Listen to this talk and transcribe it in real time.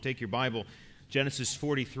Take your Bible, Genesis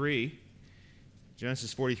 43.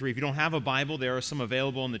 Genesis 43. If you don't have a Bible, there are some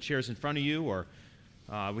available in the chairs in front of you, or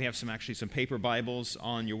we have some paper Bibles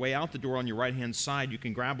on your way out the door on your right-hand side. You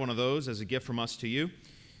can grab one of those as a gift from us to you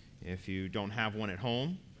if you don't have one at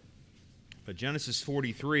home. But Genesis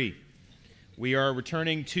 43, we are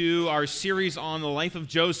returning to our series on the life of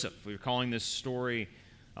Joseph. We're calling this story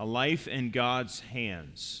A Life in God's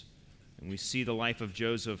Hands. And we see the life of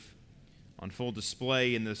Joseph on full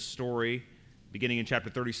display in this story, beginning in chapter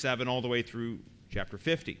 37 all the way through chapter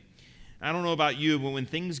 50. I don't know about you, but when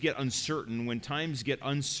things get uncertain, when times get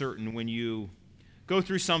uncertain, when you go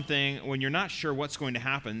through something, when you're not sure what's going to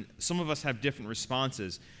happen, some of us have different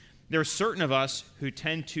responses. There are certain of us who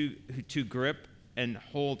tend to grip and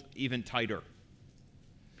hold even tighter.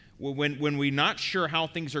 When we're not sure how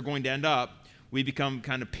things are going to end up, we become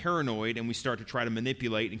kind of paranoid and we start to try to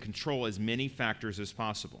manipulate and control as many factors as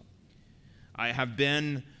possible. I have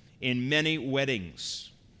been in many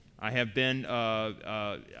weddings. I have been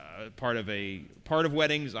part of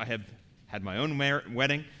weddings. I have had my own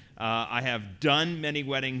wedding. I have done many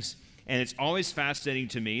weddings, and it's always fascinating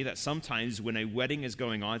to me that sometimes when a wedding is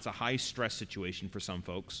going on, it's a high-stress situation for some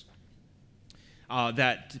folks,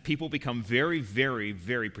 that people become very, very,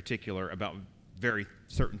 very particular about very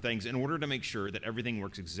certain things in order to make sure that everything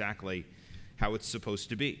works exactly how it's supposed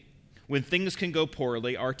to be. When things can go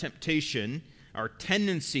poorly, our temptation, our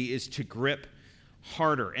tendency is to grip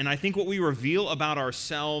harder. And I think what we reveal about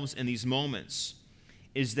ourselves in these moments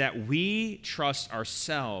is that we trust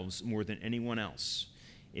ourselves more than anyone else.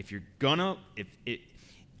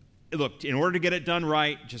 Look, in order to get it done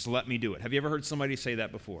right, just let me do it. Have you ever heard somebody say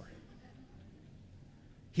that before?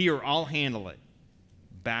 Here, I'll handle it.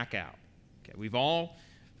 Back out. Okay, we've all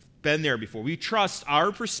been there before. We trust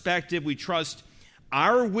our perspective. We trust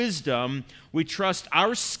our wisdom. We trust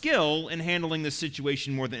our skill in handling the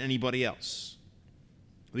situation more than anybody else.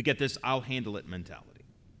 We get this I'll handle it mentality.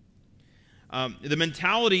 The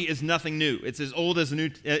mentality is nothing new. It's as old as the New.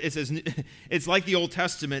 It's like the Old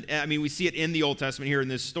Testament. I mean, we see it in the Old Testament here in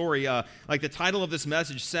this story. Like the title of this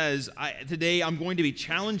message says, today I'm going to be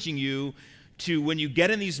challenging you to, when you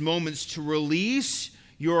get in these moments, to release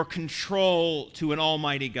your control to an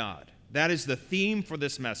almighty God. That is the theme for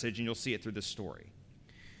this message, and you'll see it through this story.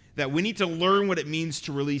 That we need to learn what it means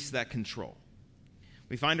to release that control.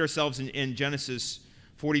 We find ourselves in Genesis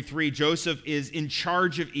 43. Joseph is in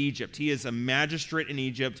charge of Egypt. He is a magistrate in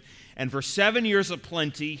Egypt. And for 7 years of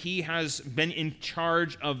plenty, he has been in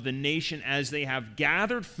charge of the nation as they have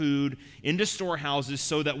gathered food into storehouses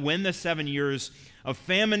so that when the 7 years of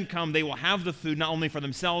famine come, they will have the food not only for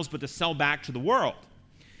themselves, but to sell back to the world.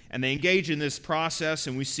 And they engage in this process,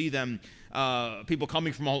 and we see them, people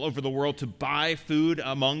coming from all over the world to buy food.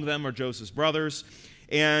 Among them are Joseph's brothers.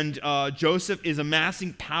 And Joseph is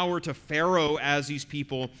amassing power to Pharaoh as these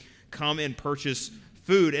people come and purchase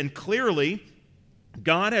food. And clearly,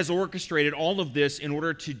 God has orchestrated all of this in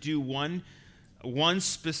order to do one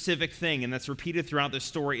specific thing, and that's repeated throughout this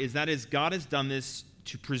story, is God has done this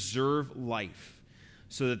to preserve life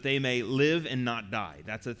so that they may live and not die.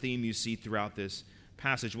 That's a theme you see throughout this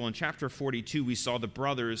passage. Well, in chapter 42, we saw the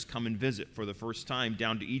brothers come and visit for the first time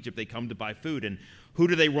down to Egypt. They come to buy food, and who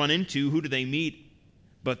do they run into? Who do they meet?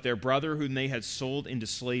 But their brother whom they had sold into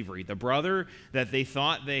slavery. The brother that they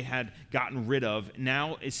thought they had gotten rid of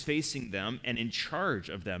now is facing them and in charge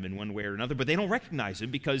of them in one way or another. But they don't recognize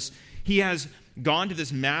him because he has gone to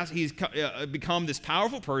this he's become this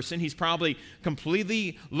powerful person. He's probably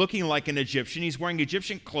completely looking like an Egyptian. He's wearing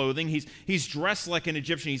Egyptian clothing. He's dressed like an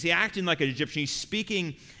Egyptian. He's acting like an Egyptian. He's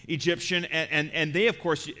speaking Egyptian. And they, of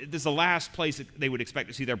course, this is the last place that they would expect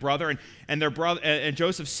to see their brother. And their brother, and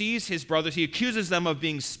Joseph sees his brothers. He accuses them of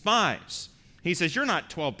being spies. He says, "You're not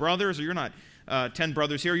 12 brothers, or you're not 10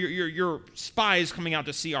 brothers here. You're spies coming out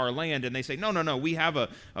to see our land." And they say, no. We have a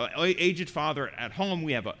aged father at home.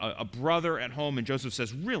 We have a brother at home. And Joseph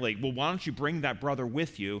says, "Really? Well, why don't you bring that brother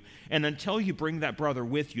with you? And until you bring that brother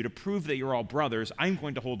with you to prove that you're all brothers, I'm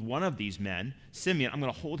going to hold one of these men, Simeon, I'm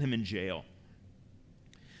going to hold him in jail."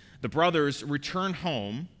 The brothers return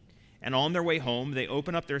home, and on their way home, they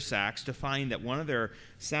open up their sacks to find that one of their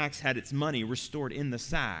sacks had its money restored in the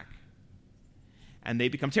sack. And they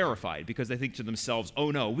become terrified because they think to themselves,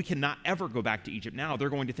 "Oh no, we cannot ever go back to Egypt now. They're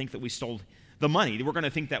going to think that we stole the money. We're going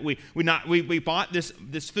to think that we bought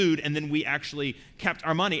this food and then we actually kept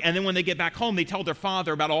our money." And then when they get back home, they tell their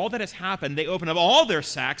father about all that has happened. They open up all their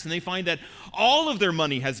sacks and they find that all of their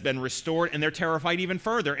money has been restored, and they're terrified even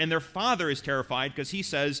further. And their father is terrified because he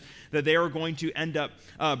says that they are going to end up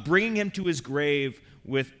bringing him to his grave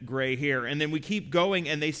with gray hair. And then we keep going,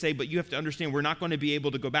 and they say, but you have to understand, we're not going to be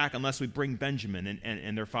able to go back unless we bring Benjamin.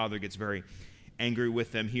 And their father gets very angry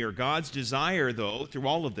with them here. God's desire, though, through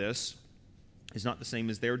all of this, is not the same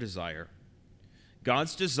as their desire.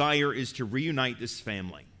 God's desire is to reunite this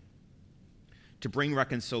family, to bring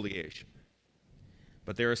reconciliation.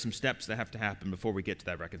 But there are some steps that have to happen before we get to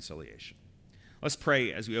that reconciliation. Let's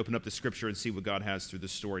pray as we open up the Scripture and see what God has through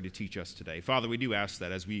this story to teach us today. Father, we do ask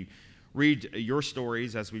that as we read your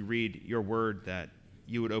stories, as we read your word, that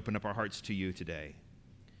you would open up our hearts to you today.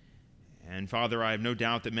 And Father, I have no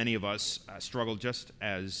doubt that many of us struggle just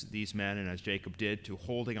as these men and as Jacob did to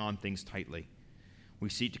holding on things tightly. We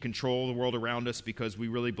seek to control the world around us because we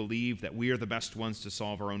really believe that we are the best ones to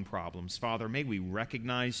solve our own problems. Father, may we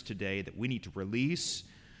recognize today that we need to release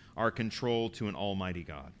our control to an almighty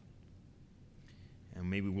God. And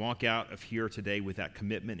may we walk out of here today with that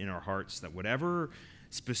commitment in our hearts that whatever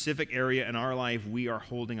specific area in our life we are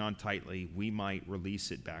holding on tightly, we might release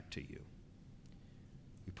it back to you.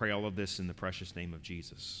 We pray all of this in the precious name of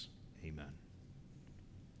Jesus. Amen.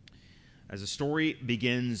 As the story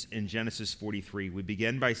begins in Genesis 43, we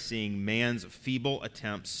begin by seeing man's feeble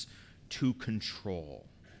attempts to control.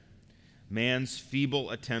 Man's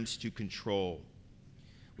feeble attempts to control.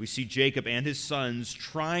 We see Jacob and his sons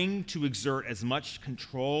trying to exert as much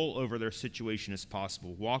control over their situation as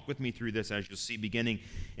possible. Walk with me through this as you'll see beginning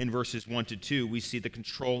in verses 1 to 2. We see the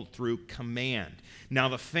control through command. Now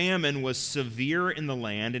the famine was severe in the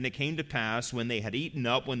land, and it came to pass when they had eaten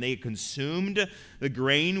up, when they had consumed the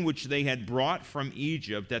grain which they had brought from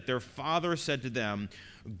Egypt, that their father said to them,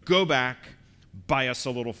 "Go back, buy us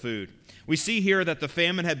a little food." We see here that the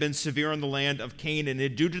famine had been severe in the land of Canaan,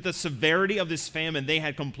 and due to the severity of this famine, they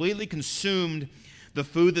had completely consumed the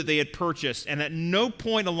food that they had purchased. And at no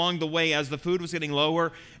point along the way, as the food was getting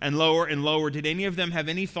lower and lower and lower, did any of them have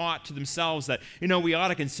any thought to themselves that, we ought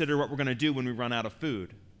to consider what we're going to do when we run out of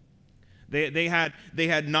food. They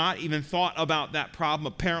had not even thought about that problem,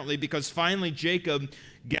 apparently, because finally Jacob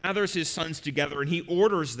gathers his sons together and he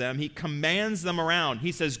orders them, he commands them around.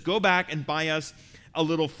 He says, "Go back and buy us a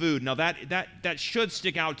little food." Now that should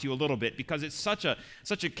stick out to you a little bit because it's such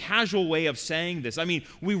a casual way of saying this. I mean,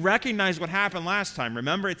 we recognize what happened last time.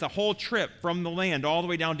 Remember, it's a whole trip from the land all the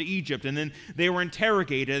way down to Egypt, and then they were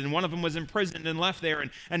interrogated, and one of them was imprisoned and left there,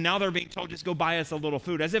 and now they're being told, just go buy us a little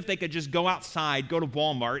food, as if they could just go outside, go to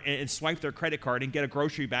Walmart, and swipe their credit card and get a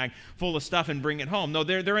grocery bag full of stuff and bring it home. No,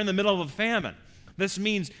 they're in the middle of a famine. This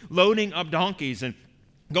means loading up donkeys and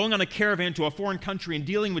going on a caravan to a foreign country and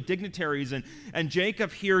dealing with dignitaries, and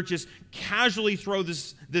Jacob here just casually throw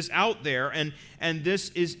this out there, and this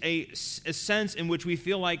is a sense in which we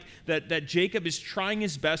feel like that Jacob is trying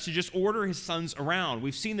his best to just order his sons around.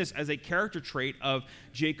 We've seen this as a character trait of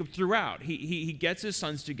Jacob throughout. He gets his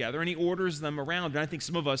sons together and he orders them around, and I think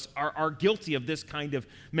some of us are guilty of this kind of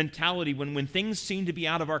mentality. When things seem to be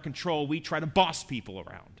out of our control, we try to boss people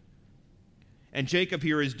around. And Jacob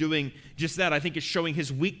here is doing just that. I think it's showing his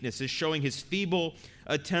weakness, is showing his feeble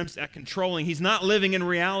attempts at controlling. He's not living in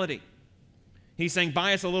reality. He's saying,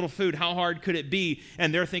 buy us a little food. How hard could it be?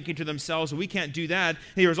 And they're thinking to themselves, we can't do that.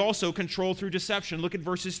 There's also control through deception. Look at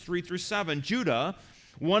verses 3 through 7. Judah,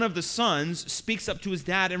 one of the sons, speaks up to his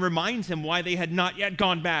dad and reminds him why they had not yet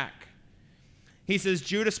gone back. He says,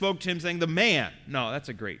 Judah spoke to him saying, the man.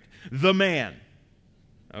 The man.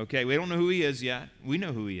 Okay, we don't know who he is yet. We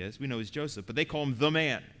know who he is. We know he's Joseph, but they call him the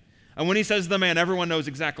man. And when he says the man, everyone knows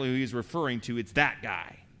exactly who he's referring to. It's that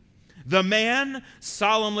guy. The man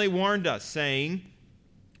solemnly warned us, saying,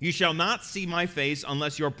 you shall not see my face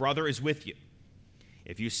unless your brother is with you.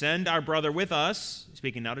 If you send our brother with us,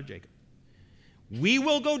 speaking now to Jacob, we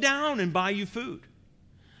will go down and buy you food.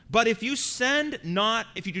 But if you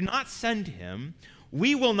do not send him,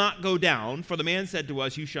 we will not go down, for the man said to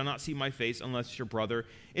us, you shall not see my face unless your brother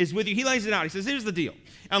is with you. He lays it out. He says, here's the deal.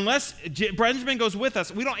 Unless Benjamin goes with us,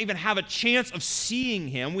 we don't even have a chance of seeing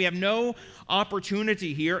him. We have no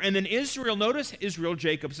opportunity here. And then notice Israel,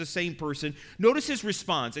 Jacob's the same person. Notice his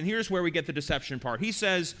response. And here's where we get the deception part. He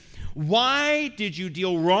says, why did you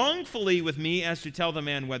deal wrongfully with me as to tell the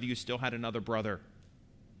man whether you still had another brother?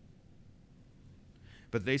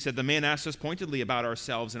 But they said, the man asked us pointedly about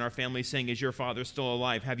ourselves and our family, saying, is your father still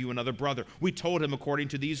alive? Have you another brother? We told him according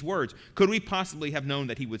to these words. Could we possibly have known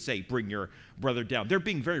that he would say, bring your brother down? They're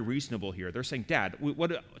being very reasonable here. They're saying, Dad,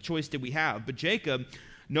 what choice did we have? But Jacob,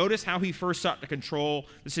 notice how he first sought to control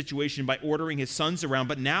the situation by ordering his sons around,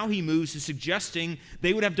 but now he moves to suggesting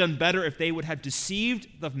they would have done better if they would have deceived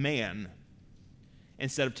the man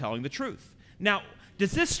instead of telling the truth. Now,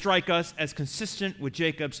 does this strike us as consistent with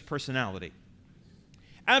Jacob's personality?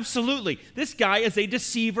 Absolutely. This guy is a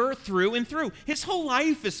deceiver through and through. His whole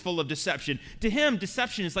life is full of deception. To him,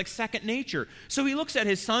 deception is like second nature. So he looks at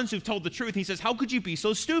his sons who've told the truth. And he says, how could you be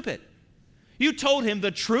so stupid? You told him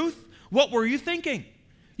the truth. What were you thinking?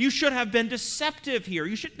 You should have been deceptive here.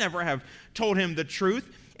 You should never have told him the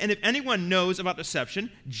truth. And if anyone knows about deception,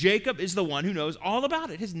 Jacob is the one who knows all about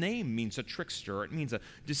it. His name means a trickster. It means a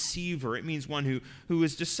deceiver. It means one who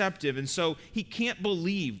is deceptive. And so he can't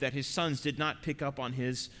believe that his sons did not pick up on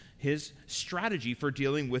his strategy for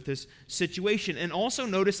dealing with this situation. And also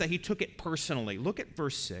notice that he took it personally. Look at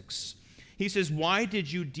verse 6. He says, why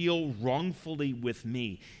did you deal wrongfully with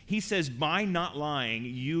me? He says, by not lying,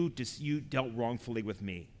 you dealt wrongfully with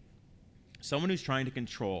me. Someone who's trying to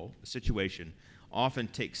control a situation often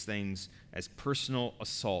takes things as personal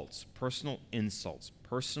assaults, personal insults,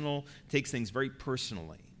 takes things very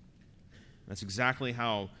personally. That's exactly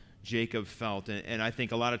how Jacob felt. And I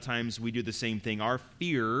think a lot of times we do the same thing. Our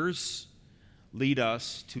fears lead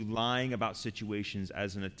us to lying about situations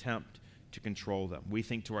as an attempt to control them. We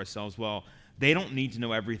think to ourselves, well, they don't need to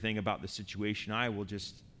know everything about the situation. I will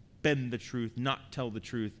just bend the truth, not tell the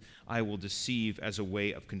truth. I will deceive as a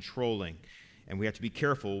way of controlling. And we have to be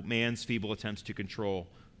careful, man's feeble attempts to control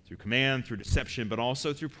through command, through deception, but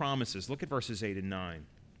also through promises. Look at verses 8 and 9.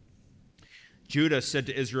 Judah said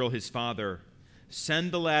to Israel his father,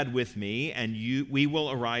 send the lad with me, and we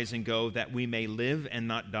will arise and go, that we may live and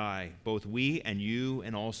not die, both we and you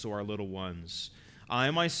and also our little ones. I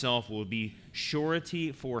myself will be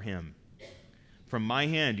surety for him. From my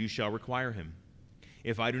hand you shall require him.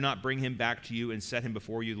 If I do not bring him back to you and set him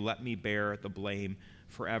before you, let me bear the blame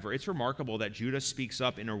forever. It's remarkable that Judah speaks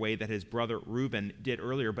up in a way that his brother Reuben did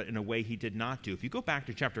earlier, but in a way he did not do. If you go back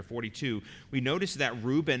to chapter 42, we notice that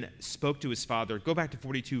Reuben spoke to his father. Go back to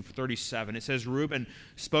 42:37. It says, Reuben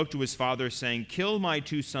spoke to his father, saying, kill my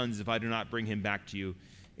two sons if I do not bring him back to you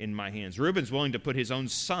in my hands. Reuben's willing to put his own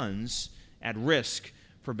sons at risk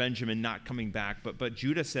for Benjamin not coming back, but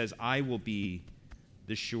Judah says, I will be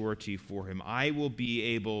the surety for him. I will be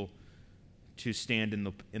able to stand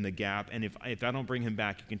in the gap, and if I don't bring him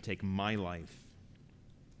back, you can take my life.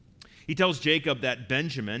 He tells Jacob that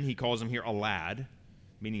Benjamin, he calls him here a lad,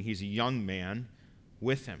 meaning he's a young man,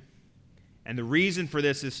 with him. And the reason for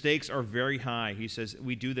this, the stakes are very high. He says,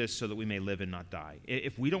 we do this so that we may live and not die.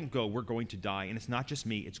 If we don't go, we're going to die. And it's not just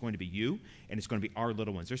me. It's going to be you, and it's going to be our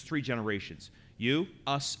little ones. There's 3 generations. You,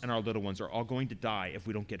 us, and our little ones are all going to die if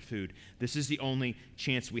we don't get food. This is the only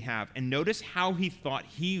chance we have. And notice how he thought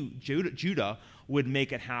Judah would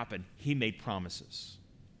make it happen. He made promises.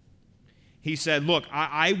 He said, look,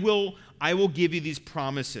 I will give you these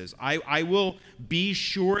promises. I will be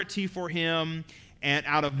surety for him, and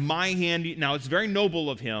out of my hand. Now, it's very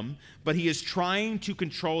noble of him, but he is trying to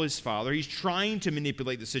control his father. He's trying to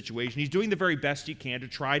manipulate the situation. He's doing the very best he can to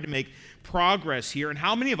try to make progress here. And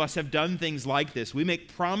how many of us have done things like this? We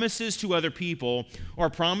make promises to other people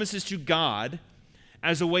or promises to God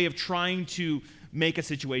as a way of trying to make a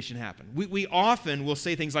situation happen. We often will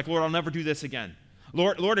say things like, Lord, I'll never do this again.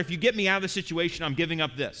 Lord, if you get me out of the situation, I'm giving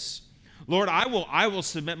up this. Lord, I will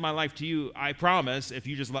submit my life to you, I promise, if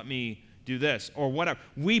you just let me do this or whatever.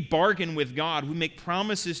 We bargain with God. We make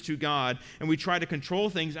promises to God, and we try to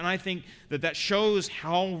control things. And I think that shows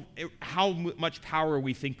how much power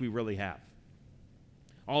we think we really have.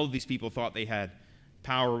 All of these people thought they had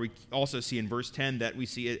power. We also see in verse 10 that we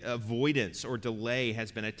see avoidance or delay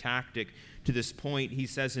has been a tactic to this point. He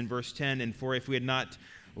says in verse 10, and for if we had not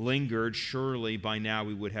lingered, surely by now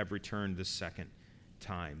we would have returned the second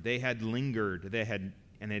time. They had lingered,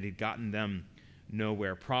 and it had gotten them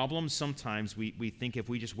nowhere. Problems, sometimes we think if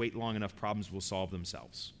we just wait long enough, problems will solve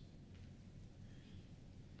themselves.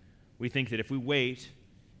 We think that if we wait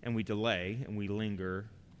and we delay and we linger,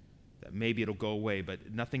 that maybe it'll go away, but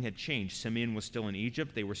nothing had changed. Simeon was still in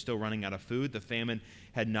Egypt. They were still running out of food. The famine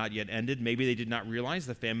had not yet ended. Maybe they did not realize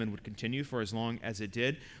the famine would continue for as long as it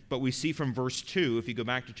did. But we see from verse 2, if you go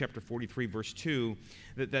back to chapter 43, verse 2,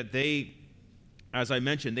 that they, as I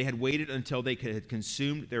mentioned, they had waited until they had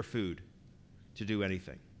consumed their food to do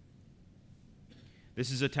anything. This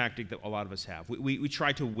is a tactic that a lot of us have. We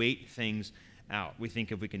try to wait things out. We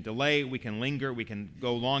think if we can delay, we can linger, we can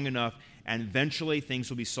go long enough, and eventually things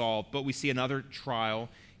will be solved. But we see another trial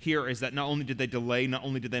here is that not only did they delay, not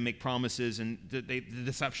only did they make promises, and the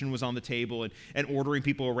deception was on the table and ordering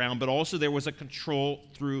people around, but also there was a control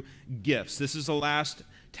through gifts. This is the last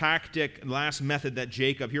tactic, last method that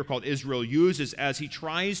Jacob, here called Israel, uses as he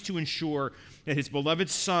tries to ensure that his beloved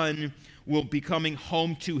son will be coming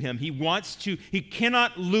home to him. He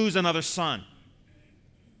cannot lose another son.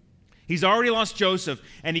 He's already lost Joseph,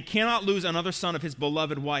 and he cannot lose another son of his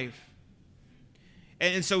beloved wife.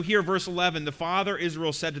 And so here, verse 11, the father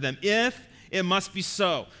Israel said to them, if it must be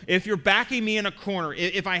so, if you're backing me in a corner,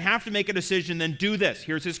 if I have to make a decision, then do this.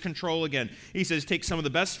 Here's his control again. He says, take some of the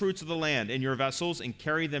best fruits of the land in your vessels and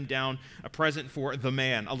carry them down a present for the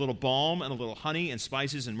man, a little balm and a little honey and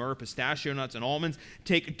spices and myrrh, pistachio nuts and almonds.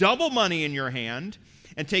 Take double money in your hand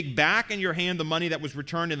and take back in your hand the money that was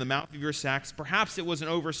returned in the mouth of your sacks. Perhaps it was an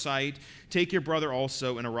oversight. Take your brother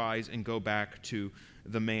also and arise and go back to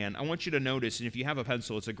the man. I want you to notice, and if you have a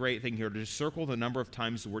pencil, it's a great thing here to just circle the number of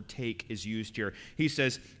times the word take is used here. He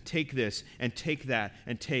says, take this and take that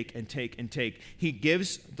and take and take and take. He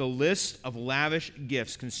gives the list of lavish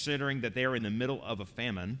gifts considering that they are in the middle of a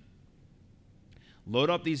famine. Load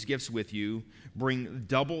up these gifts with you. Bring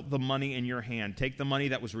double the money in your hand. Take the money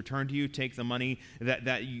that was returned to you. Take the money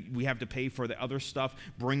that we have to pay for the other stuff.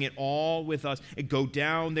 Bring it all with us. And go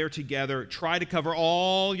down there together. Try to cover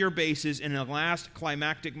all your bases. In the last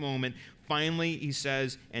climactic moment, finally, he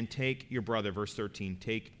says, and take your brother. Verse 13,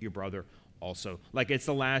 take your brother also. Like it's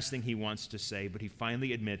the last thing he wants to say, but he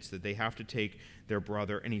finally admits that they have to take their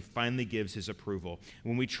brother, and he finally gives his approval.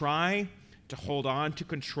 When we try to hold on to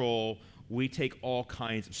control, we take all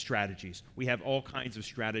kinds of strategies. We have all kinds of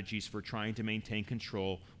strategies for trying to maintain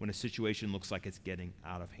control when a situation looks like it's getting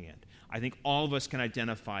out of hand. I think all of us can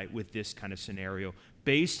identify with this kind of scenario.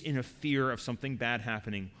 Based in a fear of something bad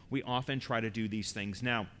happening, we often try to do these things.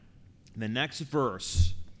 Now, the next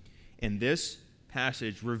verse in this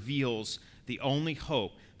passage reveals the only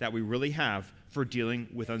hope that we really have for dealing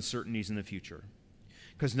with uncertainties in the future.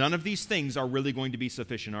 Because none of these things are really going to be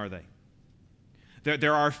sufficient, are they?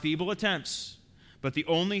 There are feeble attempts, but the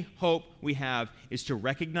only hope we have is to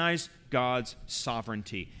recognize God's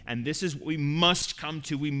sovereignty. And this is what we must come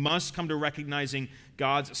to. We must come to recognizing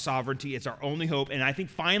God's sovereignty. It's our only hope. And I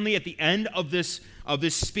think finally at the end of this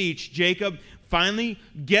speech, Jacob finally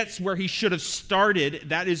gets where he should have started.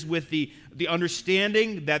 That is with the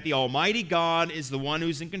understanding that the Almighty God is the one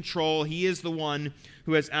who's in control. He is the one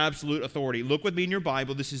who has absolute authority. Look with me in your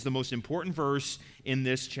Bible. This is the most important verse in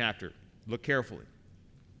this chapter. Look carefully.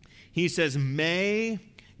 He says, may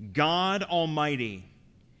God Almighty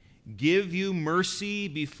give you mercy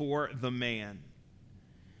before the man,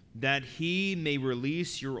 that he may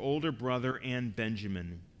release your older brother and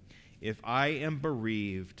Benjamin. If I am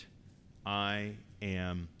bereaved, I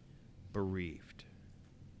am bereaved.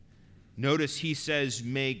 Notice he says,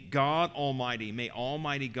 may God Almighty, may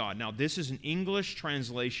Almighty God. Now, this is an English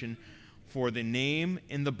translation for the name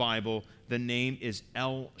in the Bible. The name is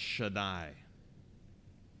El Shaddai.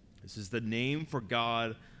 This is the name for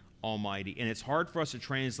God Almighty. And it's hard for us to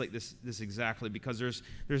translate this exactly because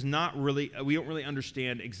there's not really, we don't really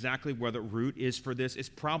understand exactly where the root is for this. It's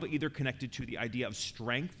probably either connected to the idea of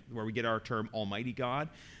strength, where we get our term Almighty God.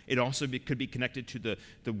 It also could be connected to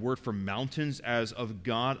the word for mountains as of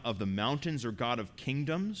God of the mountains or God of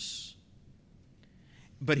kingdoms.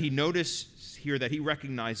 But he noticed here that he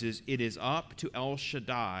recognizes it is up to El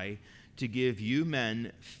Shaddai to give you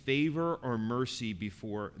men favor or mercy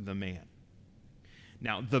before the man.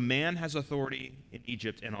 Now, the man has authority in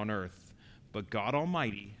Egypt and on earth, but God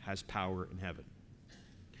Almighty has power in heaven.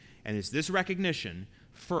 And it's this recognition,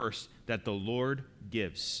 first, that the Lord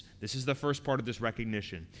gives. This is the first part of this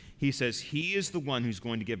recognition. He says he is the one who's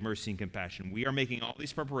going to give mercy and compassion. We are making all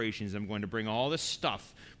these preparations. I'm going to bring all this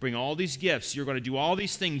stuff, bring all these gifts. You're going to do all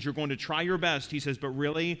these things. You're going to try your best. He says, but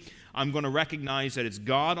really, I'm going to recognize that it's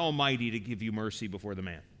God Almighty to give you mercy before the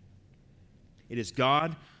man. It is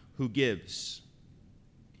God who gives.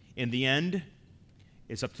 In the end,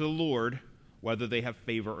 it's up to the Lord whether they have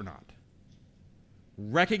favor or not.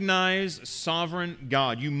 Recognize sovereign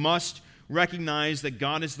God. You must recognize that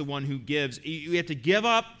God is the one who gives. You have to give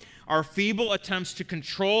up our feeble attempts to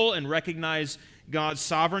control and recognize God's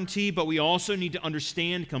sovereignty, but we also need to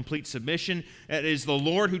understand complete submission. It is the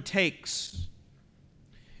Lord who takes.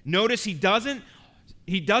 Notice he doesn't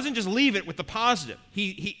just leave it with the positive.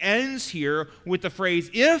 He ends here with the phrase,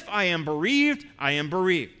 if I am bereaved, I am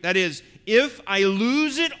bereaved. That is, if I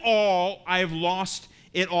lose it all, I have lost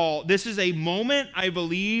it all. This is a moment, I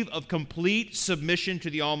believe, of complete submission to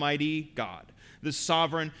the Almighty God, the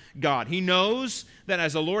sovereign God. He knows that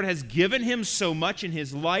as the Lord has given him so much in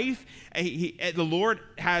his life, the Lord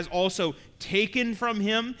has also taken from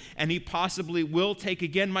him, and he possibly will take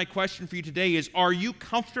again. My question for you today is, are you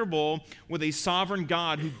comfortable with a sovereign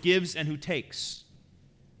God who gives and who takes?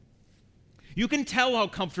 You can tell how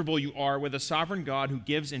comfortable you are with a sovereign God who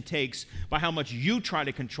gives and takes by how much you try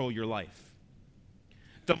to control your life.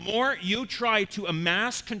 The more you try to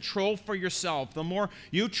amass control for yourself, the more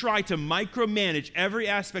you try to micromanage every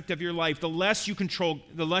aspect of your life, the less you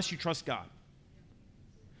trust God.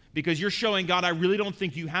 Because you're showing, God, I really don't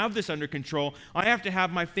think you have this under control. I have to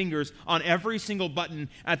have my fingers on every single button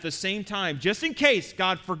at the same time, just in case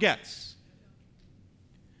God forgets.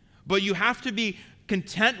 But you have to be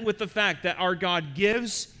content with the fact that our God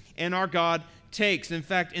gives and our God takes. In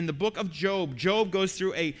fact, in the book of Job, Job goes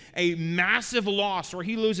through a massive loss where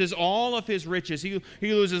he loses all of his riches. He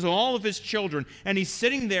loses all of his children. And he's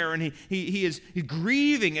sitting there and he is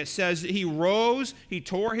grieving. It says he rose, he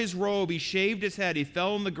tore his robe, he shaved his head, he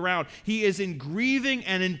fell on the ground. He is in grieving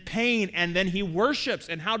and in pain, and then he worships.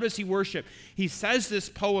 And how does he worship? He says this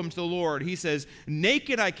poem to the Lord. He says,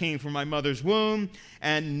 naked I came from my mother's womb,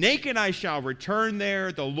 and naked I shall return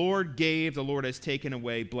there. The Lord gave, the Lord has taken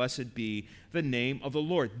away. Blessed be the name of the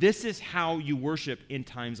Lord. This is how you worship in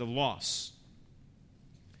times of loss.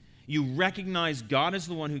 You recognize God is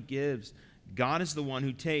the one who gives, God is the one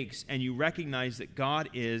who takes, and you recognize that God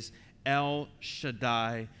is El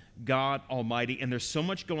Shaddai, God Almighty. And there's so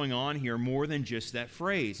much going on here, more than just that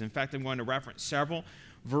phrase. In fact, I'm going to reference several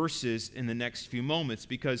verses in the next few moments,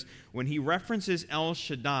 because when he references El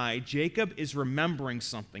Shaddai, Jacob is remembering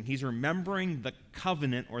something. He's remembering the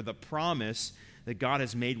covenant or the promise that God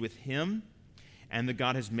has made with him and that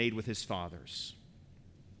God has made with his fathers.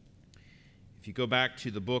 If you go back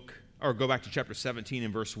to the book, or go back to chapter 17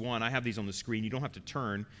 and verse 1, I have these on the screen. You don't have to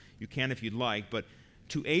turn. You can if you'd like. But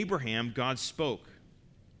to Abraham, God spoke.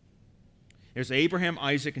 There's Abraham,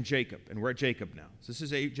 Isaac, and Jacob. And we're at Jacob now. So this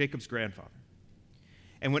is Jacob's grandfather.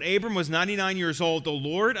 And when Abram was 99 years old, the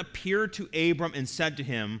Lord appeared to Abram and said to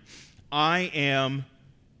him, I am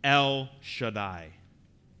El Shaddai.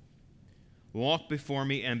 Walk before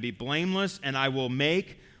me and be blameless, and I will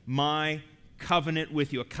make my covenant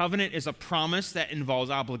with you. A covenant is a promise that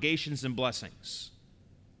involves obligations and blessings.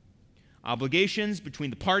 Obligations between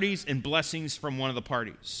the parties and blessings from one of the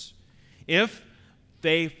parties. If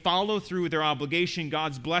they follow through their obligation,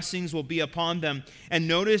 God's blessings will be upon them. And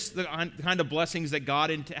notice the kind of blessings that God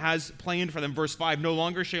has planned for them. Verse 5, no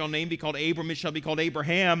longer shall your name be called Abram, it shall be called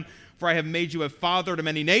Abraham, for I have made you a father to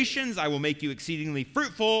many nations. I will make you exceedingly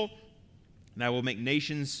fruitful, and I will make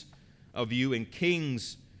nations of you, and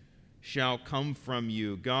kings shall come from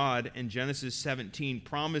you. God, in Genesis 17,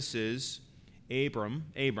 promises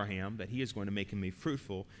Abraham, that he is going to make him a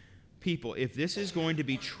fruitful people. If this is going to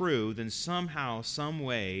be true, then somehow, some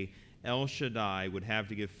way, El Shaddai would have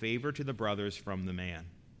to give favor to the brothers from the man.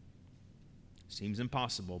 Seems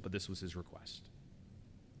impossible, but this was his request.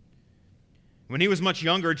 When he was much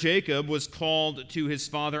younger, Jacob was called to his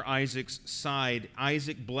father Isaac's side.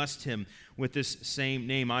 Isaac blessed him with this same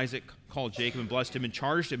name. Isaac called Jacob and blessed him and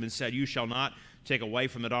charged him and said, you shall not take a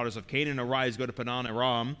wife from the daughters of Canaan. Arise, go to Padan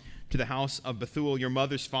Aram, to the house of Bethuel, your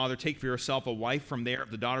mother's father. Take for yourself a wife from there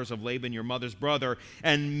of the daughters of Laban, your mother's brother.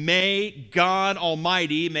 And may God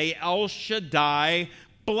Almighty, may El Shaddai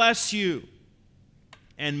bless you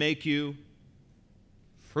and make you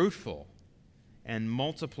fruitful and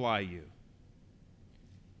multiply you,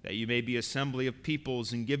 that you may be assembly of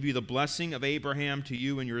peoples, and give you the blessing of Abraham to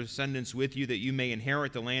you and your descendants with you, that you may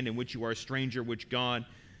inherit the land in which you are a stranger, which God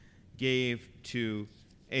gave to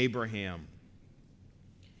Abraham.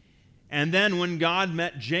 And then when God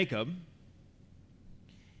met Jacob,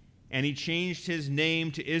 and he changed his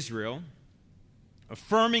name to Israel,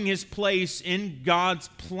 affirming his place in God's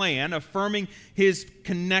plan, affirming his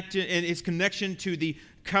connection to the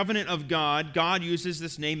covenant of God, God uses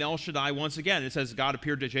this name El Shaddai once again. It says God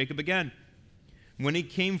appeared to Jacob again. When he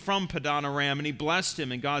came from Padan Aram, and he blessed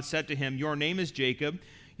him, and God said to him, your name is Jacob.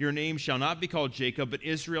 Your name shall not be called Jacob, but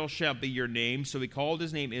Israel shall be your name. So he called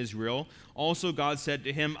his name Israel. Also God said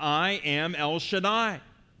to him, I am El Shaddai.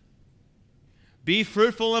 Be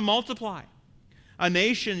fruitful and multiply. A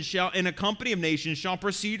nation shall, and a company of nations shall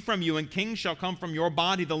proceed from you, and kings shall come from your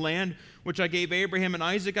body. The land which I gave Abraham and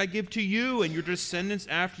Isaac I give to you, and your descendants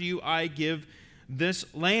after you I give this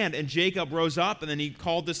land. And Jacob rose up, and then he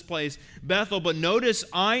called this place Bethel. But notice,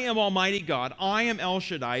 I am Almighty God, I am El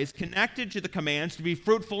Shaddai, is connected to the commands to be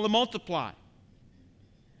fruitful and multiply.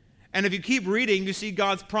 And if you keep reading, you see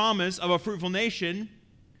God's promise of a fruitful nation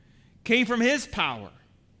came from his power.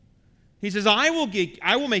 He says, I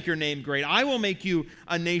will make your name great. I will make you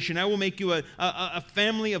a nation. I will make you a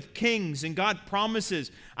family of kings. And God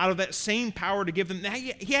promises out of that same power to give them.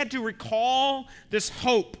 He had to recall this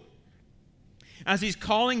hope. As he's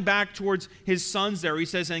calling back towards his sons there, he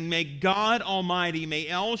says, and may God Almighty, may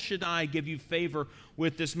El Shaddai give you favor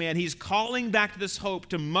with this man. He's calling back to this hope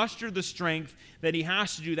to muster the strength that he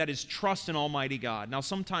has to do, that is trust in Almighty God. Now,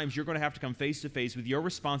 sometimes you're going to have to come face to face with your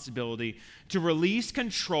responsibility to release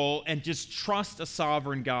control and just trust a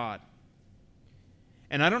sovereign God.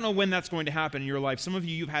 And I don't know when that's going to happen in your life. Some of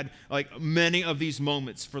you, you've had like many of these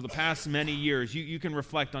moments for the past many years. You can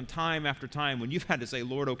reflect on time after time when you've had to say,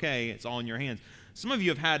 Lord, okay, it's all in your hands. Some of you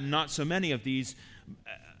have had not so many of these.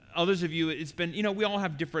 Others of you, it's been, we all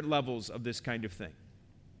have different levels of this kind of thing.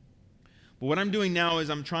 But what I'm doing now is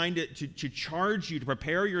I'm trying to charge you to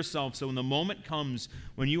prepare yourself so when the moment comes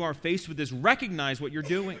when you are faced with this, recognize what you're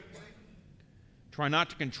doing. Try not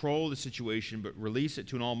to control the situation, but release it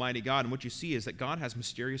to an almighty God. And what you see is that God has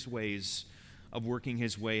mysterious ways of working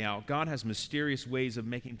his way out. God has mysterious ways of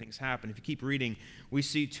making things happen. If you keep reading, we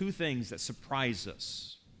see two things that surprise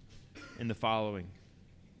us in the following.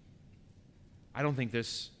 I don't think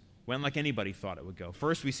this went like anybody thought it would go.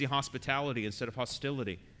 First, we see hospitality instead of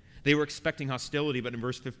hostility. They were expecting hostility, but in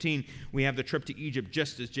verse 15, we have the trip to Egypt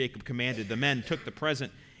just as Jacob commanded. The men took the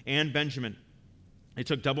present and Benjamin. They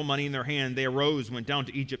took double money in their hand. They arose, went down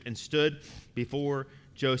to Egypt, and stood before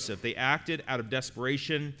Joseph. They acted out of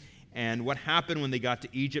desperation, and what happened when they got to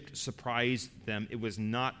Egypt surprised them. It was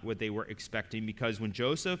not what they were expecting, because when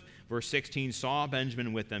Joseph, verse 16, saw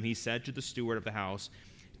Benjamin with them, he said to the steward of the house,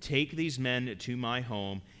 "Take these men to my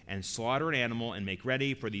home and slaughter an animal and make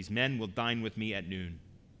ready, for these men will dine with me at noon."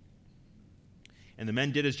 And the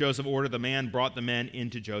men did as Joseph ordered. The man brought the men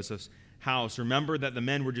into Joseph's house. Remember that the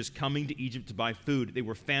men were just coming to Egypt to buy food. They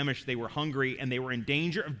were famished, they were hungry, and they were in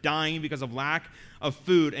danger of dying because of lack of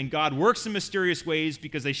food. And God works in mysterious ways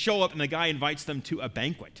because they show up and the guy invites them to a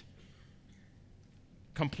banquet,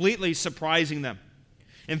 completely surprising them.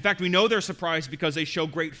 In fact, we know they're surprised because they show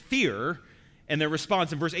great fear in their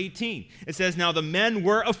response. In verse 18, it says, "Now the men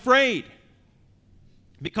were afraid,"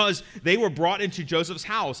 because they were brought into Joseph's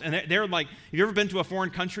house. And they're like, have you ever been to a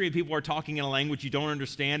foreign country and people are talking in a language you don't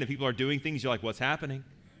understand and people are doing things, you're like, what's happening?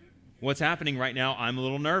 What's happening right now? I'm a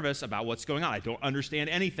little nervous about what's going on. I don't understand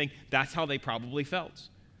anything. That's how they probably felt.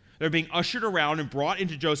 They're being ushered around and brought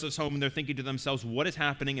into Joseph's home, and they're thinking to themselves, what is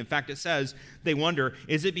happening? In fact, it says, they wonder,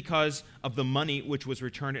 is it because of the money which was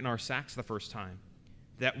returned in our sacks the first time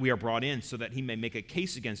that we are brought in, so that he may make a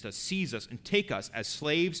case against us, seize us, and take us as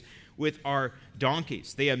slaves with our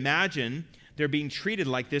donkeys? They imagine they're being treated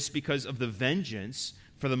like this because of the vengeance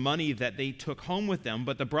for the money that they took home with them.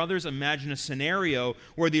 But the brothers imagine a scenario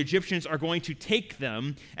where the Egyptians are going to take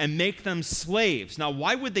them and make them slaves. Now,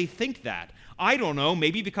 why would they think that? I don't know.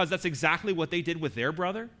 Maybe because that's exactly what they did with their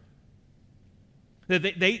brother.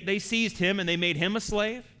 They seized him and they made him a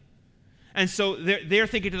slave. And so they're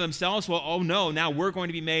thinking to themselves, well, oh no, now we're going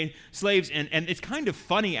to be made slaves. And it's kind of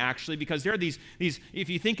funny, actually, because there are these, if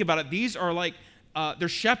you think about it, these are like, they're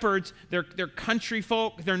shepherds, they're country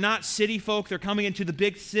folk, they're not city folk, they're coming into the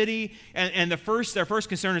big city, and their first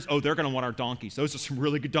concern is, oh, they're going to want our donkeys. Those are some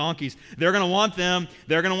really good donkeys. They're going to want them.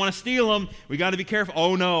 They're going to want to steal them. We got to be careful.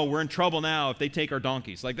 Oh no, we're in trouble now if they take our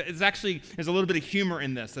donkeys. Like, it's actually, there's a little bit of humor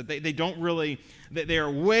in this, that they don't really, they are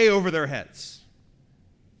way over their heads.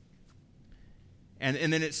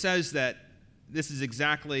 And then it says that this is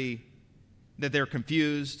exactly, that they're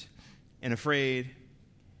confused and afraid.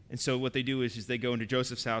 And so what they do is they go into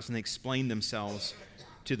Joseph's house and they explain themselves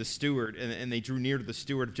to the steward. And they drew near to the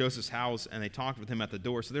steward of Joseph's house and they talked with him at the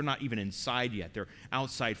door. So they're not even inside yet. They're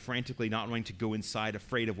outside frantically, not wanting to go inside,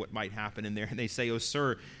 afraid of what might happen in there. And they say, "Oh,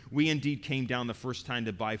 sir, we indeed came down the first time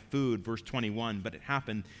to buy food," verse 21. "But it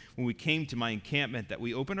happened when we came to my encampment that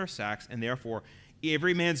we opened our sacks, and therefore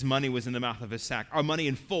every man's money was in the mouth of his sack," our money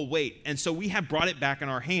in full weight. "And so we have brought it back in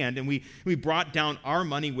our hand, and we brought down our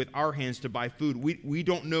money with our hands to buy food. We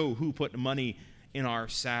don't know who put the money in our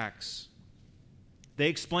sacks." They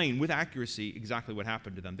explain with accuracy exactly what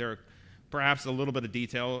happened to them. There are perhaps a little bit of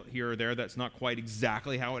detail here or there that's not quite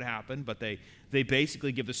exactly how it happened, but they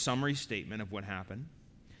basically give the summary statement of what happened.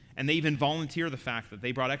 And they even volunteer the fact that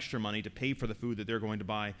they brought extra money to pay for the food that they're going to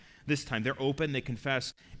buy this time. They're open. They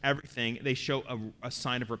confess everything. They show a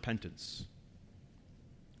sign of repentance.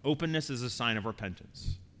 Openness is a sign of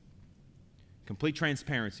repentance. Complete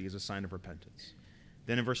transparency is a sign of repentance.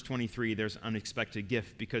 Then in verse 23, there's an unexpected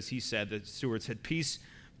gift, because he said, the steward said, "Peace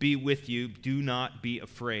be with you. Do not be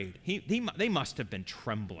afraid." They must have been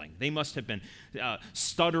trembling. They must have been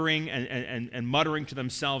stuttering and muttering to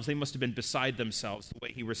themselves. They must have been beside themselves the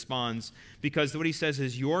way he responds, because what he says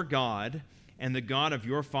is, "Your God and the God of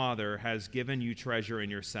your father has given you treasure in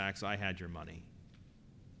your sacks. I had your money."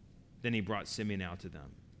 Then he brought Simeon out to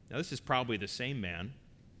them. Now this is probably the same man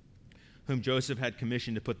whom Joseph had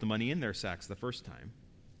commissioned to put the money in their sacks the first time.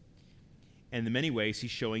 And in many ways,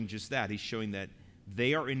 he's showing just that. He's showing that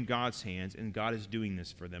they are in God's hands, and God is doing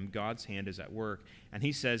this for them. God's hand is at work. And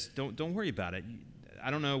he says, don't worry about it.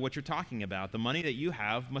 I don't know what you're talking about. The money that you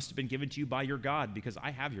have must have been given to you by your God, because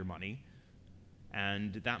I have your money,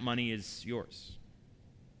 and that money is yours.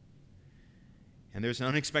 And there's an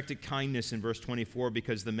unexpected kindness in verse 24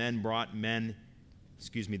 because the man brought the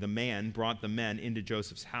men into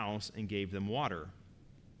Joseph's house and gave them water.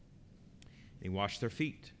 And he washed their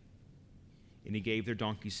feet, and he gave their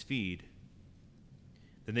donkeys feed.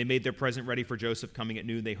 Then they made their present ready for Joseph coming at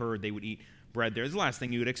noon. They heard they would eat bread there. It's the last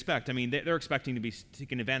thing you would expect. I mean, they're expecting to be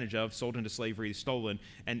taken advantage of, sold into slavery, stolen,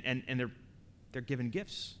 and they're given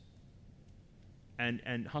gifts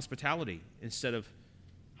and hospitality instead of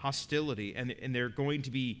hostility, and they're going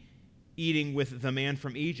to be eating with the man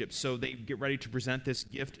from Egypt. So they get ready to present this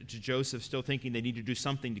gift to Joseph, still thinking they need to do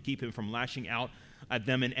something to keep him from lashing out at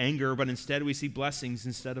them in anger, but instead we see blessings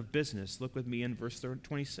instead of business. Look with me in verse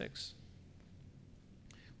 26.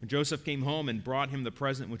 When Joseph came home and brought him the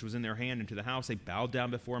present which was in their hand into the house, they bowed down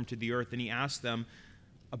before him to the earth, and he asked them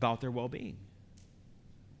about their well-being.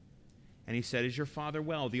 And he said, "Is your father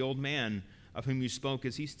well? The old man of whom you spoke,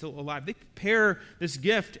 is he still alive?" They prepare this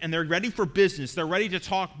gift, and they're ready for business. They're ready to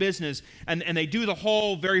talk business, and they do the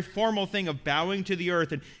whole very formal thing of bowing to the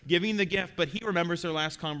earth and giving the gift, but he remembers their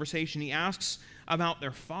last conversation. He asks about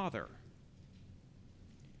their father.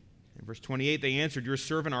 In verse 28, they answered, "Your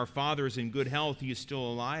servant, our father, is in good health. He is still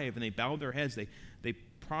alive." And they bowed their heads. They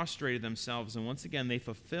prostrated themselves, and once again they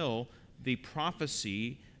fulfill the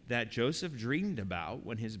prophecy that Joseph dreamed about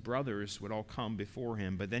when his brothers would all come before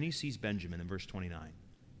him. But then he sees Benjamin in verse 29.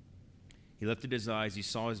 He lifted his eyes. He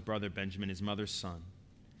saw his brother Benjamin, his mother's son.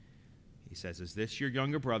 He says, "Is this your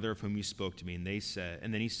younger brother of whom you spoke to me?" And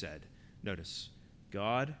then he said, notice,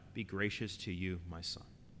 "God be gracious to you, my son."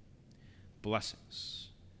 Blessings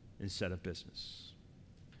instead of business.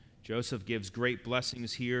 Joseph gives great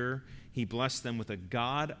blessings here. He blessed them with a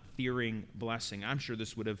God-fearing blessing. I'm sure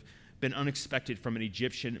this would have been unexpected from an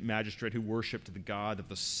Egyptian magistrate who worshipped the god of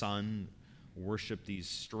the sun, worshipped these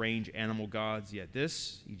strange animal gods. Yet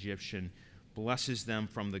this Egyptian blesses them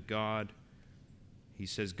from the God. He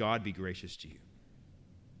says, "God be gracious to you."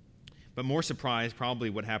 But more surprised, probably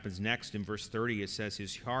what happens next in verse 30, it says,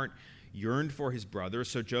 his heart yearned for his brother,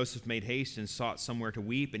 so Joseph made haste and sought somewhere to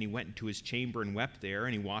weep, and he went into his chamber and wept there,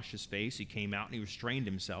 and he washed his face. He came out and he restrained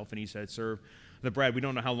himself, and he said, "Serve the bread." We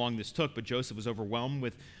don't know how long this took, but Joseph was overwhelmed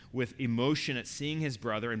with emotion at seeing his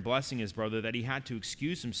brother and blessing his brother that he had to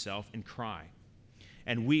excuse himself and cry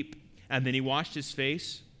and weep. And then he washed his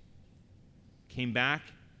face, came back,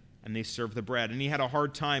 and they served the bread. And he had a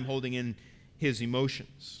hard time holding in his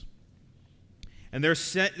emotions. And they're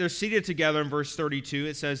seated together in verse 32.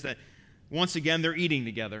 It says that once again they're eating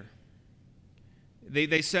together.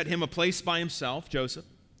 They set him a place by himself, Joseph,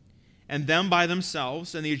 and them by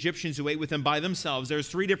themselves, and the Egyptians who ate with him by themselves. There's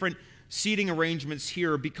three different seating arrangements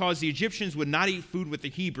here because the Egyptians would not eat food with the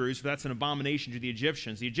Hebrews, but that's an abomination to the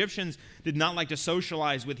Egyptians. The Egyptians did not like to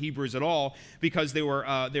socialize with Hebrews at all because they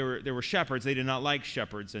were shepherds. They did not like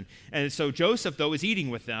shepherds. And so Joseph, though, is eating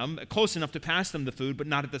with them, close enough to pass them the food, but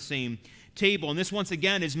not at the same table. And this, once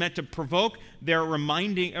again, is meant to provoke their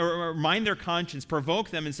remind their conscience, provoke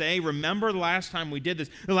them and say, "Hey, remember the last time we did this?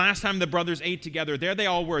 The last time the brothers ate together. There they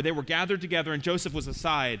all were. They were gathered together, and Joseph was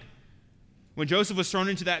aside. When Joseph was thrown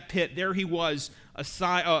into that pit, there he was,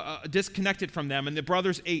 aside, disconnected from them, and the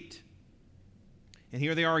brothers ate." And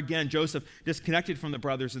here they are again, Joseph disconnected from the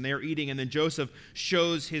brothers, and they are eating. And then Joseph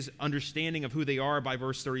shows his understanding of who they are by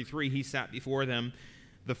verse 33. He sat before them,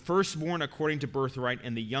 the firstborn according to birthright,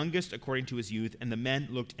 and the youngest according to his youth. And the men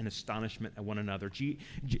looked in astonishment at one another.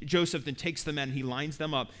 Joseph then takes the men, he lines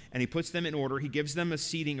them up, and he puts them in order. He gives them a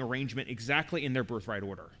seating arrangement exactly in their birthright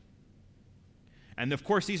order. And of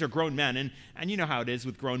course, these are grown men, and you know how it is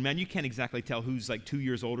with grown men. You can't exactly tell who's like 2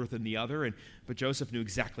 years older than the other, but Joseph knew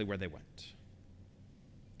exactly where they went.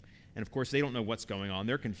 And of course, they don't know what's going on.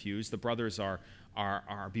 They're confused. The brothers are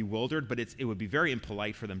bewildered, but it would be very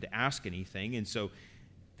impolite for them to ask anything. And so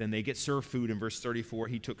then they get served food in verse 34.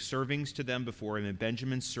 He took servings to them before him, and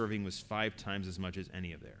Benjamin's serving was 5 times as much as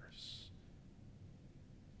any of theirs.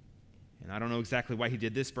 And I don't know exactly why he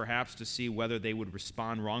did this, perhaps to see whether they would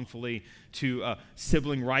respond wrongfully to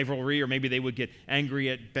sibling rivalry, or maybe they would get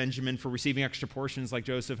angry at Benjamin for receiving extra portions like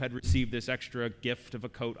Joseph had received this extra gift of a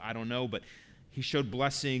coat. I don't know, but he showed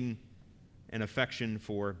blessing and affection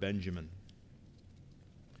for Benjamin.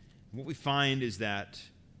 What we find is that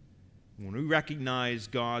when we recognize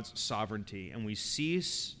God's sovereignty and we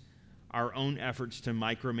cease our own efforts to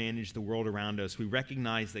micromanage the world around us, we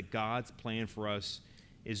recognize that God's plan for us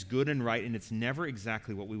is good and right, and it's never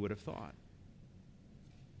exactly what we would have thought.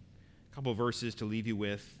 A couple of verses to leave you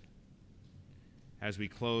with as we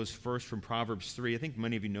close. First, from Proverbs 3. I think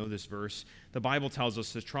many of you know this verse. The Bible tells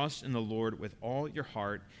us to trust in the Lord with all your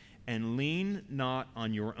heart and lean not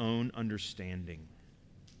on your own understanding.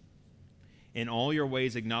 In all your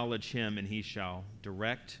ways acknowledge him, and he shall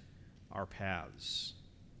direct our paths.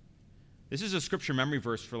 This is a scripture memory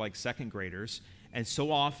verse for like second graders, and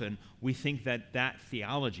so often we think that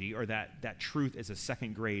theology or that truth is a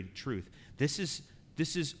second grade truth. This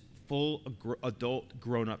is full adult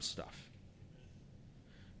grown-up stuff.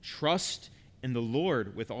 Trust in the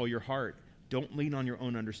Lord with all your heart. Don't lean on your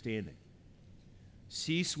own understanding.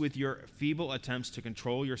 Cease with your feeble attempts to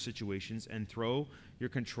control your situations and throw your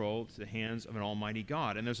control to the hands of an almighty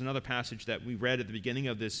God. And there's another passage that we read at the beginning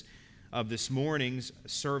of this morning's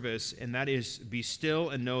service, and that is, be still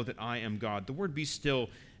and know that I am God. The word be still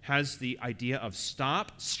has the idea of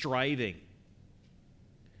stop striving.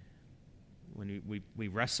 When we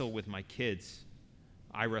wrestle with my kids,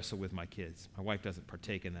 I wrestle with my kids. My wife doesn't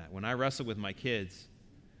partake in that. When I wrestle with my kids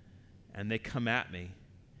and they come at me,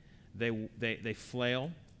 they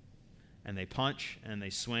flail and they punch and they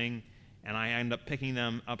swing, and I end up picking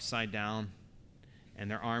them upside down,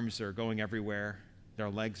 and their arms are going everywhere. Their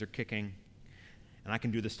legs are kicking. And I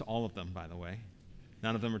can do this to all of them, by the way.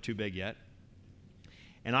 None of them are too big yet.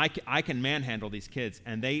 And I can manhandle these kids,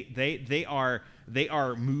 and they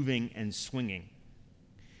are moving and swinging.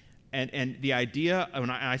 And the idea, when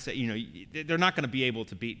I say, they're not going to be able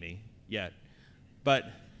to beat me yet. But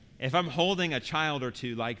if I'm holding a child or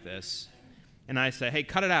two like this, and I say, hey,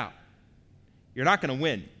 cut it out, you're not going to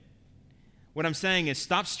win. What I'm saying is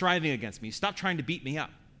stop striving against me. Stop trying to beat me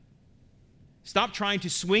up. Stop trying to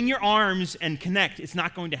swing your arms and connect. It's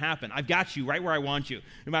not going to happen. I've got you right where I want you.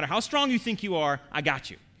 No matter how strong you think you are, I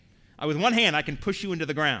got you. With one hand, I can push you into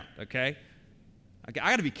the ground, okay? I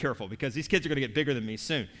got to be careful because these kids are going to get bigger than me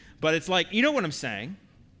soon. But it's like, you know what I'm saying?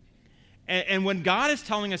 And when God is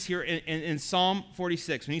telling us here in Psalm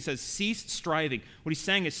 46, when he says, cease striving, what he's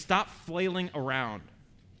saying is stop flailing around.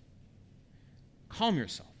 Calm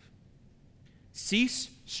yourself.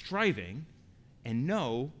 Cease striving and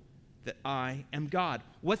know that I am God.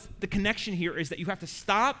 What's the connection here is that you have to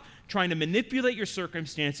stop trying to manipulate your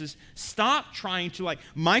circumstances, stop trying to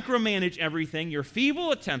micromanage everything, your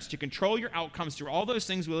feeble attempts to control your outcomes through all those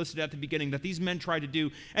things we listed at the beginning that these men tried to do,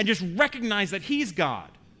 and just recognize that he's God.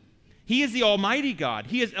 He is the Almighty God.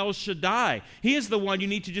 He is El Shaddai. He is the one you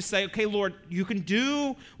need to just say, okay, Lord, you can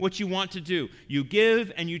do what you want to do. You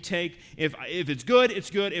give and you take. If it's good, it's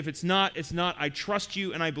good. If it's not, it's not. I trust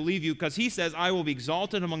you and I believe you because he says, I will be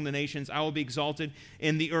exalted among the nations. I will be exalted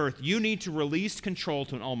in the earth. You need to release control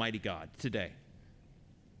to an Almighty God today.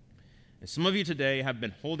 And some of you today have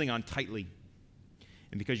been holding on tightly.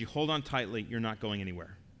 And because you hold on tightly, you're not going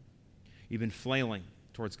anywhere. You've been flailing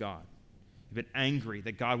towards God. You've been angry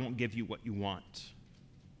that God won't give you what you want.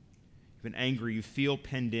 You've been angry. You feel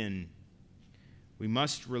penned in. We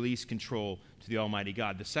must release control to the Almighty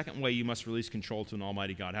God. The second way you must release control to an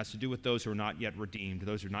Almighty God has to do with those who are not yet redeemed,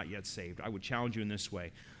 those who are not yet saved. I would challenge you in this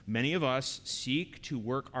way. Many of us seek to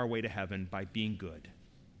work our way to heaven by being good.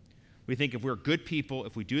 We think if we're good people,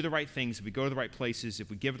 if we do the right things, if we go to the right places, if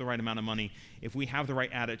we give the right amount of money, if we have the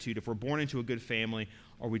right attitude, if we're born into a good family,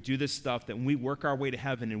 or we do this stuff, that we work our way to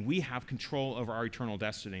heaven and we have control over our eternal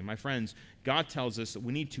destiny. My friends, God tells us that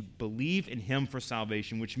we need to believe in him for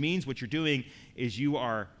salvation, which means what you're doing is you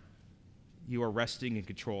are resting in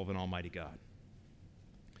control of an almighty God.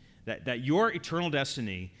 That your eternal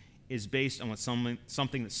destiny is based on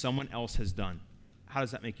something that someone else has done. How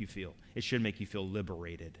does that make you feel? It should make you feel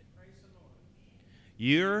liberated.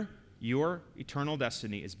 Your eternal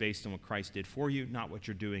destiny is based on what Christ did for you, not what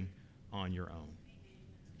you're doing on your own.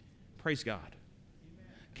 Praise God. Amen.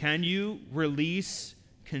 Can you release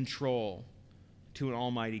control to an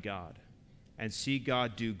almighty God and see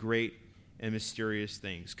God do great and mysterious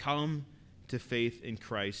things? Come to faith in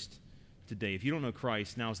Christ today. If you don't know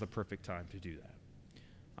Christ, now is the perfect time to do that.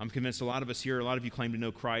 I'm convinced a lot of us here, a lot of you claim to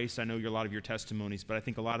know Christ. I know a lot of your testimonies, but I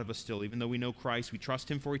think a lot of us still, even though we know Christ, we trust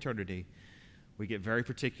him for eternity, we get very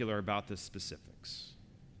particular about the specifics,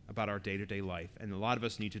 about our day-to-day life. And a lot of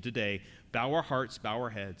us need to today bow our hearts, bow our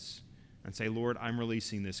heads, and say, Lord, I'm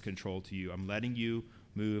releasing this control to you. I'm letting you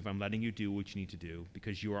move. I'm letting you do what you need to do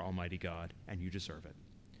because you are Almighty God and you deserve it.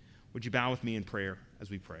 Would you bow with me in prayer as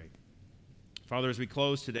we pray? Father, as we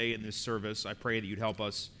close today in this service, I pray that you'd help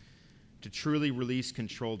us to truly release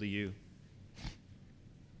control to you.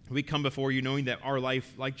 We come before you knowing that our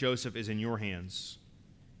life, like Joseph, is in your hands.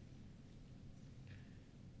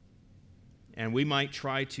 And we might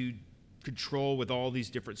try to control with all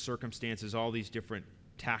these different circumstances, all these different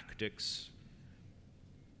tactics.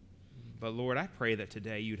 But Lord, I pray that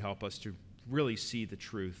today you'd help us to really see the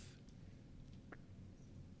truth.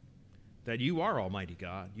 That you are Almighty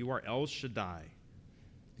God. You are El Shaddai,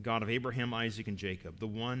 the God of Abraham, Isaac, and Jacob, the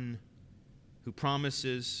one who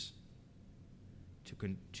promises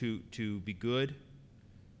to be good,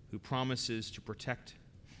 who promises to protect.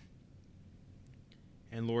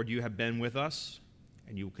 And Lord, you have been with us,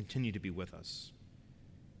 and you will continue to be with us.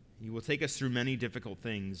 You will take us through many difficult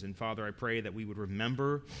things. And Father, I pray that we would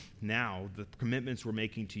remember now the commitments we're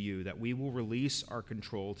making to you, that we will release our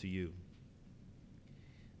control to you.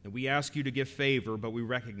 That we ask you to give favor, but we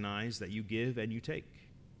recognize that you give and you take.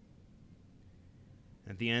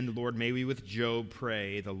 At the end, Lord, may we with Job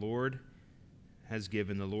pray, the Lord has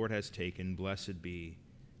given, the Lord has taken, blessed be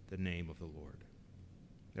the name of the Lord.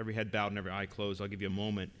 Every head bowed and every eye closed, I'll give you a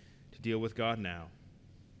moment to deal with God now.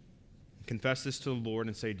 Confess this to the Lord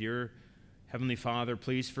and say, Dear Heavenly Father,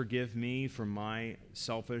 please forgive me for my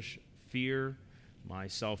selfish fear, my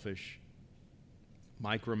selfish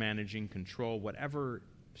micromanaging control, whatever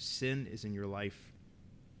sin is in your life.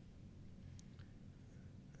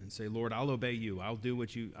 And say, Lord, I'll obey you. I'll do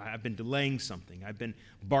I've been delaying something. I've been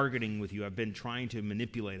bargaining with you. I've been trying to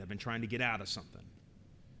manipulate. I've been trying to get out of something.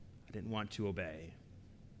 I didn't want to obey.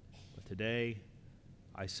 But today,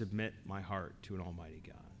 I submit my heart to an almighty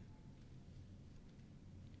God.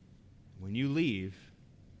 When you leave,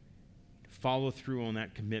 follow through on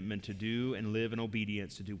that commitment to do and live in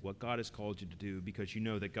obedience, to do what God has called you to do, because you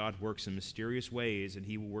know that God works in mysterious ways and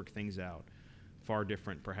he will work things out far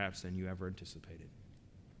different perhaps than you ever anticipated.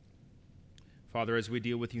 Father, as we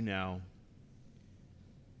deal with you now,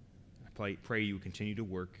 I pray you continue to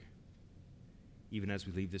work even as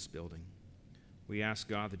we leave this building. We ask,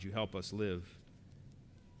 God, that you help us live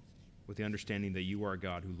with the understanding that you are a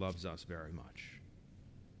God who loves us very much.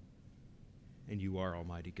 And you are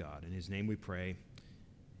Almighty God. In his name we pray,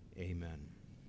 amen.